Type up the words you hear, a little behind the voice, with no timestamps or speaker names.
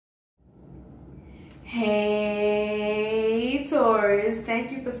Hey Taurus,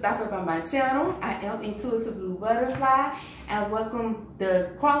 thank you for stopping by my channel. I am Intuitive Blue Butterfly, and welcome the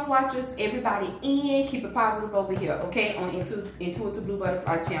cross watchers, everybody in. Keep it positive over here, okay, on Intuitive Blue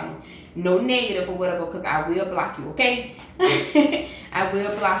Butterfly channel. No negative or whatever, because I will block you, okay? I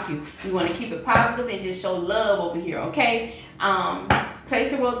will block you. We want to keep it positive and just show love over here, okay?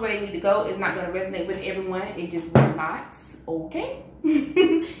 Place the roles where they need to go. It's not going to resonate with everyone. It just will not, okay?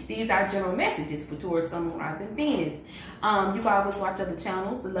 These are general messages for Taurus, Sun, Moon, Rising, Venus. You can always watch other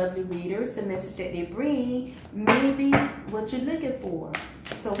channels, the lovely readers, the message that they bring, maybe what you're looking for.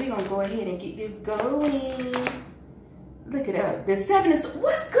 So we're going to go ahead and get this going. Look at that. The 7 is,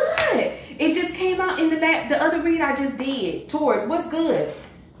 what's good? It just came out in the other read I just did. Taurus, what's good?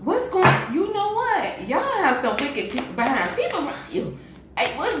 What's going, you know what? Y'all have some wicked people behind, people around you.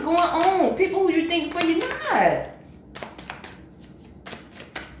 Hey, what's going on? People who you think for, you're not.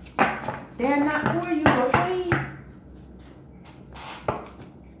 They're not for you, okay?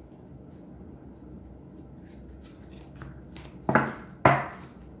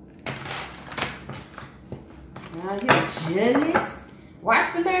 Now you're jealous.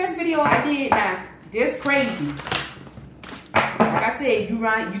 Watch the last video I did now. That's crazy. Like I said, you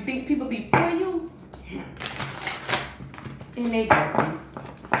right. You think people be for you? And they don't.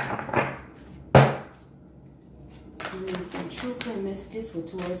 Some true clear messages for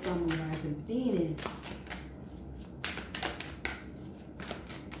Taurus, Sun, Moon, Rising, Venus.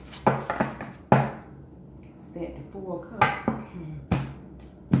 Set the 4 of Cups.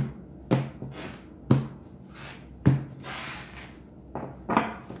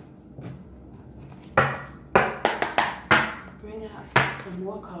 Bring out some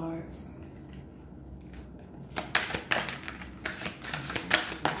more cards.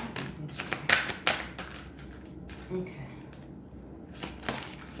 Okay.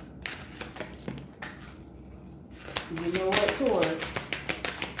 You know what, Taurus?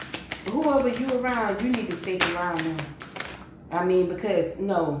 Whoever you around, you need to stay around them. I mean, because,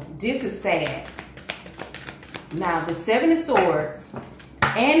 no, this is sad. Now, the 7 of Swords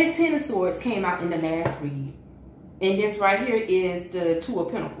and the 10 of Swords came out in the last read. And this right here is the 2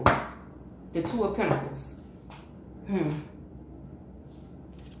 of Pentacles. The 2 of Pentacles.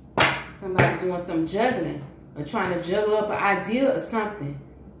 Somebody doing some juggling. Or trying to juggle up an idea or something.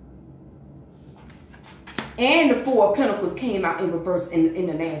 And the 4 of Pentacles came out in reverse in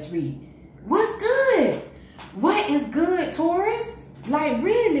the last read. What's good? What is good, Taurus? Like,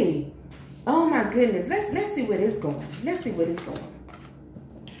 really? Oh my goodness. Let's see where this going. Let's see where this going.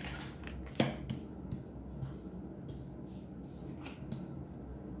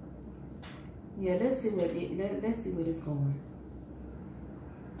 Yeah, let's see where this going.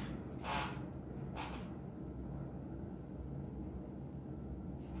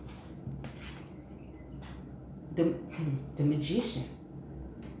 The Magician.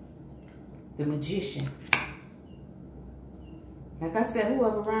 The Magician. Like I said,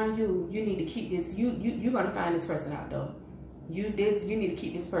 whoever around you, you need to keep this. You're gonna find this person out though. You need to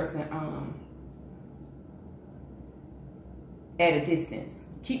keep this person at a distance.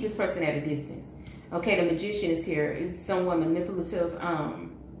 Keep this person at a distance. Okay, the Magician is here. It's someone manipulative.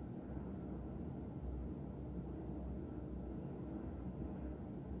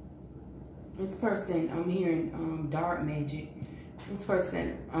 This person, I'm hearing dark magic. This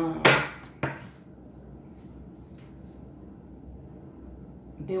person,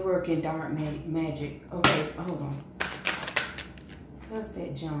 they work in dark magic. Okay, hold on. What's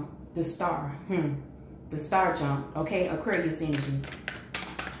that jump? The star. The star jump. Okay, Aquarius energy.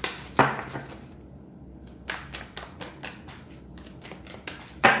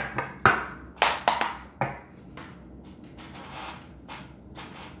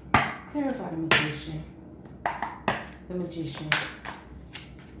 Clarify the Magician. The Magician.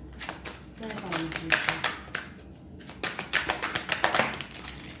 Clarify the Magician.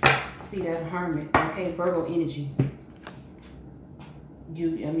 See that Hermit. Okay, Virgo energy. I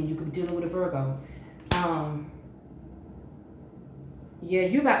mean, you could be dealing with a Virgo. Yeah,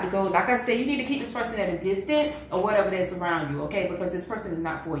 you about to go. Like I said, you need to keep this person at a distance or whatever that's around you, okay? Because this person is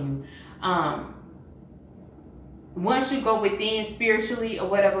not for you. Once you go within spiritually or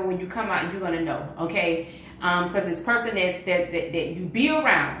whatever, when you come out, you're gonna know, okay? Because this person that you be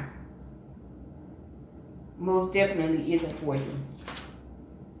around most definitely isn't for you.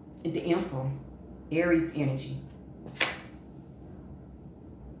 The Emperor, Aries energy.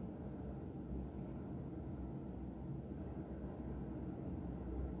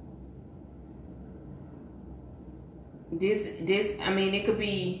 This, I mean, it could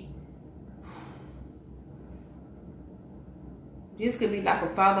be. This could be like a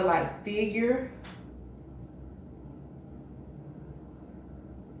father-like figure.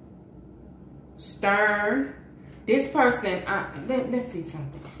 stern. This person, let's see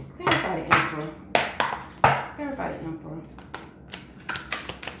something. Clarify the Emperor. Clarify the Emperor.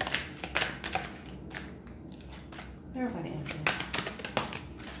 Clarify the Emperor.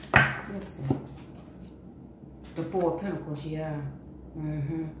 Let's see. The Four of Pentacles, yeah.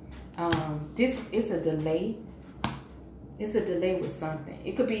 This is a delay. It's a delay with something.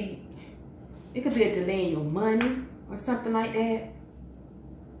 It could be a delay in your money or something like that.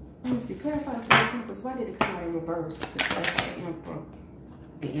 Let me see. Clarify the Four of Pentacles. Why did it come out in reverse? To clarify the Emperor.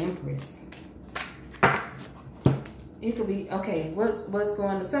 The Empress. It could be, okay, what's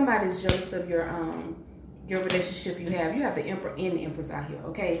going on? Somebody's jealous of your relationship you have. You have the Emperor and the Empress out here,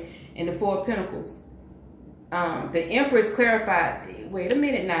 okay? And the Four of Pentacles. The Empress clarified, wait a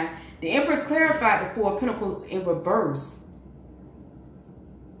minute now. The Empress clarified the Four of Pentacles in reverse.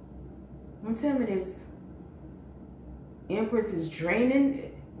 Don't tell me this. Empress is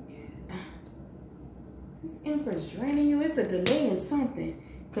draining. This Empress draining you. It's a delay in something.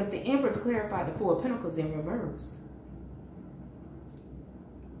 Because the Empress clarified the Four of Pentacles in reverse.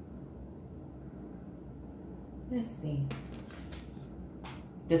 Let's see.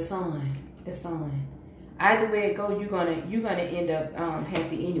 The Sun. The Sun. Either way it goes, you're gonna end up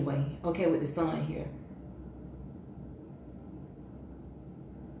happy anyway. Okay, with the Sun here.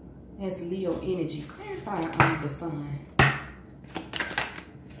 That's Leo energy. Clarify the Sun.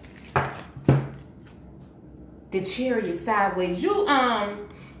 The Chariot sideways. You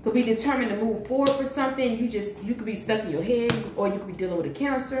could be determined to move forward for something. You could be stuck in your head, or you could be dealing with a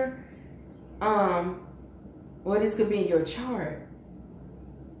Cancer. Or this could be in your chart.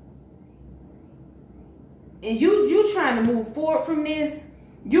 And you trying to move forward from this.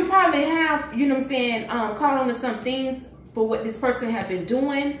 You probably have, you know what I'm saying, caught on to some things for what this person have been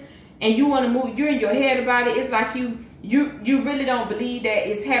doing, and you want to move. You're in your head about it. It's like you really don't believe that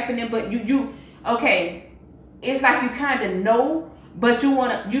it's happening, but okay. It's like you kind of know, but you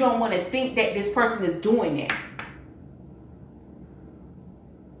don't want to think that this person is doing that.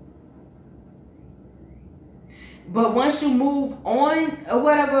 But once you move on or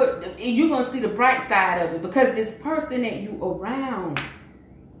whatever, you're going to see the bright side of it, because this person that you around,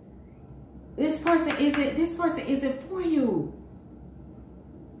 this person isn't for you.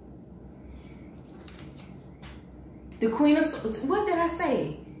 The Queen of Swords, what did I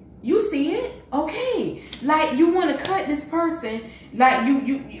say? You see it? Okay. Like you want to cut this person. Like I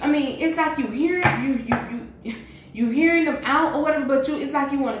mean, it's like you hearing them out or whatever, but it's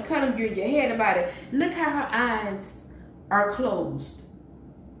like you want to cut them. You're in your head about it. Look how her eyes are closed.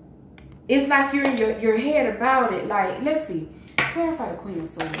 It's like you're in your head about it. Like, let's see. Clarify the Queen of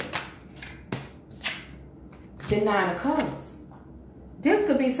Swords. The Nine of Cups. This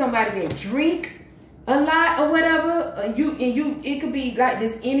could be somebody that drink a lot or whatever. It could be like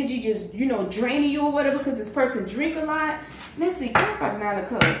this energy just, draining you or whatever, because this person drink a lot. Let's see. Clarify the Nine of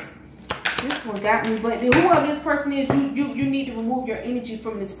Cups. This one got me, but whoever this person is, you need to remove your energy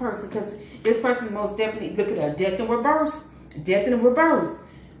from this person, because this person most definitely, look at her, death in reverse. Death in reverse.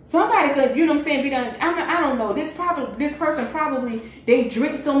 Somebody could, you know what I'm saying, be done. I don't know. This person probably, they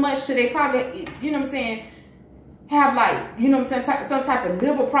drink so much till they probably, you know what I'm saying, have like, you know what I'm saying, some type of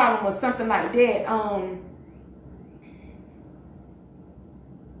liver problem or something like that.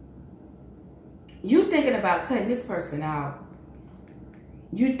 You thinking about cutting this person out.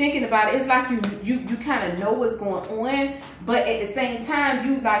 You thinking about it. It's like you kind of know what's going on, but at the same time,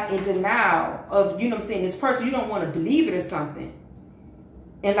 you like in denial of, you know what I'm saying, this person. You don't want to believe it or something.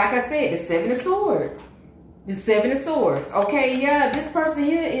 And like I said, the Seven of Swords. The Seven of Swords. Okay, yeah, this person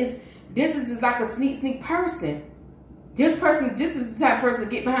here is like a sneak person. This is the type of person to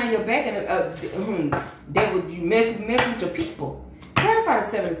get behind your back and that would mess with your people. Clarify the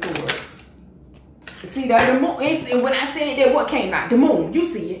Seven of Swords. See the moon, and when I said that, what came out? The moon. You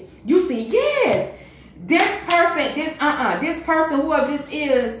see it. You see it. Yes. This person, whoever this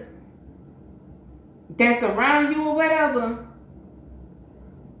is, that's around you or whatever.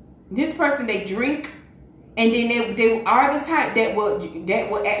 This person, they drink, and then they are the type that will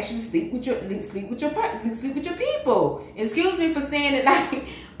actually sleep with your people. Excuse me for saying it like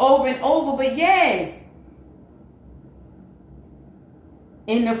over and over, but yes.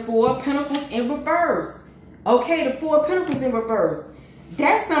 In the Four of Pentacles in reverse. Okay, the Four of Pentacles in reverse.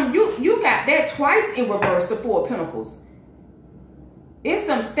 That's some, you got that twice in reverse, the Four of Pentacles. There's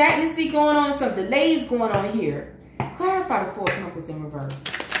some stagnancy going on, some delays going on here. Clarify the Four of Pentacles in reverse.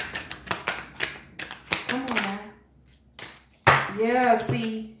 Come on now. Yeah,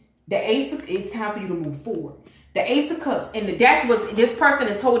 see, the Ace of, it's time for you to move forward. The Ace of Cups, and that's what this person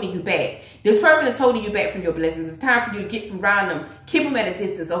is holding you back. This person is holding you back from your blessings. It's time for you to get around them. Keep them at a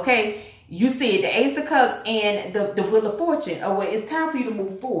distance, okay? You see it, the Ace of Cups and the Wheel of Fortune. Oh, well, it's time for you to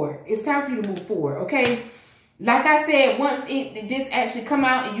move forward. It's time for you to move forward, okay? Like I said, once this actually come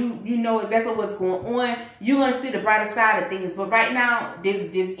out and you know exactly what's going on, you're going to see the brighter side of things. But right now,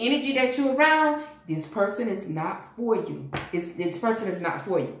 this energy that you're around, this person is not for you. This person is not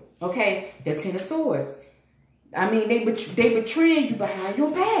for you, okay? The Ten of Swords. I mean, they betraying you behind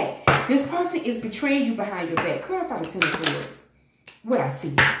your back. This person is betraying you behind your back. Clarify the Ten of Swords. What I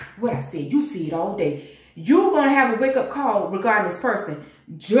see, you see it all day. You're going to have a wake-up call regarding this person.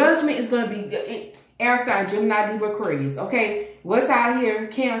 Judgment is going to be air sign, Gemini, Libra, Aquarius, okay? What's out here?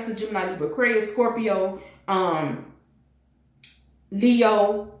 Cancer, Gemini, Libra, Aquarius, Scorpio,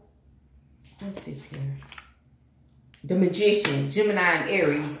 Leo. What's this here? The Magician, Gemini, and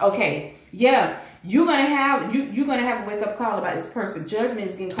Aries. Okay, yeah, you're gonna have a wake-up call about this person. Judgment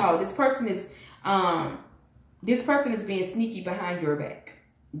is getting called. This person is being sneaky behind your back.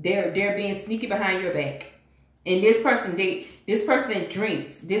 They're being sneaky behind your back. And this person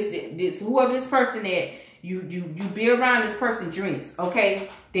drinks. Whoever this person that you be around, this person drinks, okay?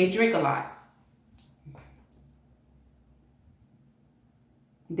 They drink a lot.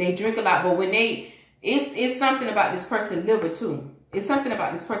 They drink a lot, but when it's something about this person's liver too. It's something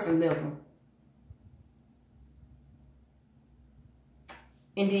about this person's liver.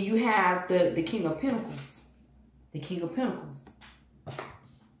 And then you have the King of Pentacles. The King of Pentacles.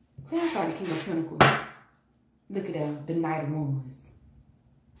 Clarify the King of Pentacles. Look at that, the Knight of Wands.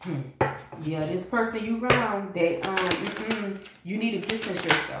 Yeah, this person you around that you need to distance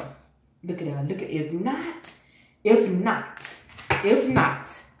yourself. Look at that. Look at if not,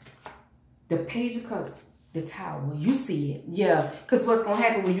 the Page of Cups, the Tower. You see it, yeah. Because what's gonna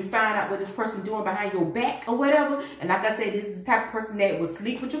happen when you find out what this person doing behind your back or whatever? And like I said, this is the type of person that will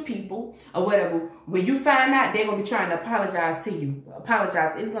sleep with your people or whatever. When you find out, they're gonna be trying to apologize to you.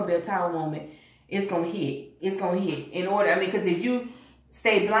 Apologize. It's gonna be a Tower moment. It's gonna hit. It's gonna hit. In order, I mean, because if you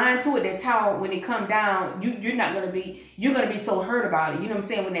stay blind to it, that tower, when it come down, you're gonna be so hurt about it. You know what I'm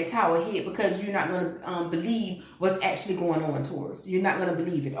saying? When that tower hit, because you're not gonna believe what's actually going on, Taurus. You're not gonna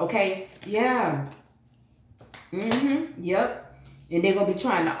believe it. Okay? Yeah. Yep. And they're gonna be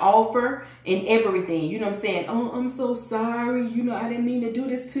trying to offer and everything. You know what I'm saying? Oh, I'm so sorry. You know, I didn't mean to do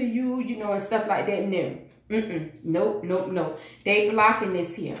this to you. You know, and stuff like that. No. Nope. They blocking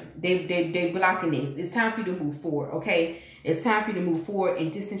this here. They blocking this. It's time for you to move forward, okay? It's time for you to move forward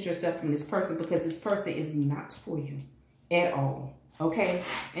and distance yourself from this person, because this person is not for you at all, okay?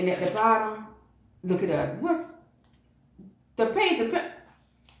 And at the bottom, look it up. What's the Page of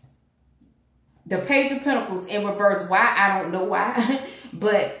Pentacles in reverse? Why? I don't know why.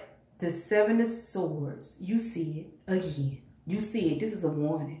 But the Seven of Swords, you see it again. You see it. This is a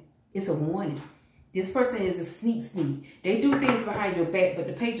warning. It's a warning. This person is a sneak. They do things behind your back, but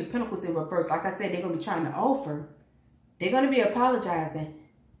the Page of Pentacles in reverse, like I said, they're going to be trying to offer. They're going to be apologizing.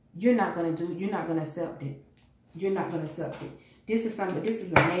 You're not going to accept it. You're not going to accept it. This is a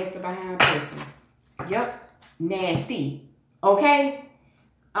nasty behind person. Yep. Nasty. Okay?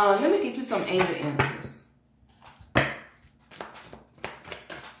 Let me get you some angel answers.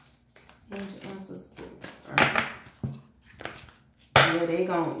 Angel answers. All right. Yeah,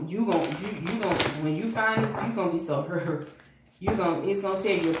 when you find this, you're gonna be so hurt. It's gonna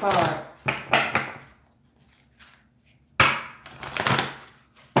tear you apart.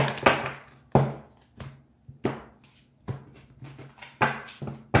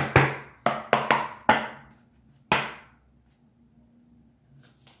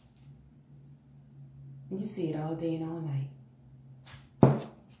 You see it all day and all night.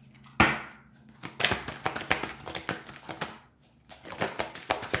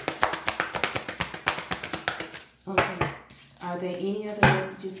 Okay. Are there any other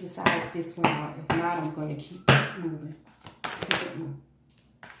messages besides this one? If not, I'm going to keep moving.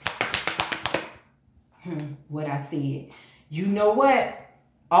 What I said. You know what?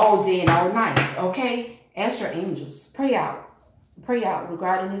 All day and all night. Okay? Ask your angels. Pray out. Pray out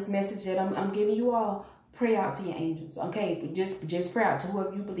regarding this message that I'm giving you all. Pray out to your angels. Okay? Just pray out to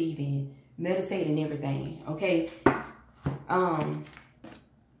whoever you believe in. Meditate and everything. Okay?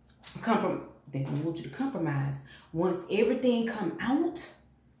 They don't want you to compromise. Once everything come out,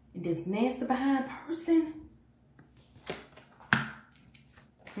 and this nasty behind person,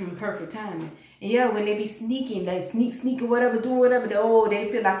 perfect timing. And yeah, when they be sneaking, they sneak or whatever, doing whatever,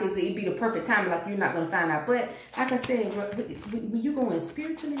 they feel like it'd be the perfect time, like you're not gonna find out. But like I said, when you going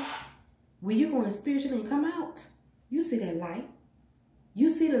spiritually, and come out, you see that light. You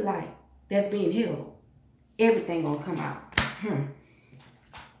see the light that's being held. Everything gonna come out.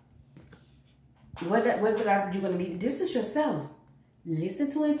 What you're gonna need to distance yourself. Listen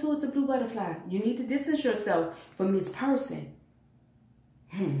to Intuitive Blue Butterfly. You need to distance yourself from this person.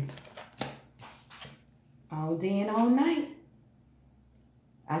 All day and all night.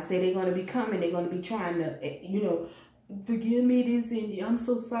 I say they're going to be coming. They're going to be trying to, you know, forgive me this, and I'm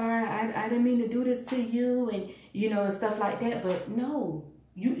so sorry. I didn't mean to do this to you, and, you know, and stuff like that. But no,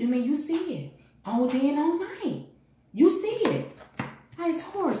 you see it all day and all night. You see it. Hey,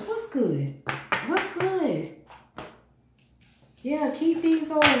 Taurus, what's good? What's good? Yeah, keep these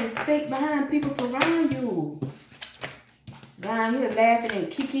old fake behind people from around you. Around here laughing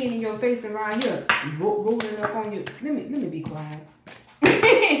and kicking in your face, and around here rolling up on you. Let me be quiet.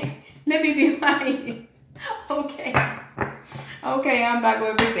 Let me be quiet. Okay. Okay, I'm not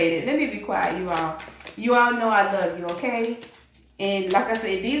going to say that. Let me be quiet, you all. You all know I love you, okay? And like I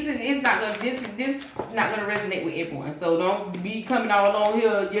said, this not gonna resonate with everyone. So don't be coming all along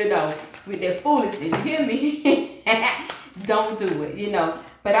here, you know, with that foolishness. You hear me? Don't do it, you know.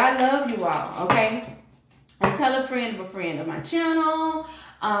 But I love you all, okay? And tell a friend of my channel.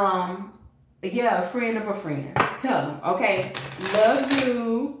 Yeah, a friend of a friend. Tell them, okay? Love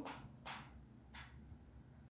you.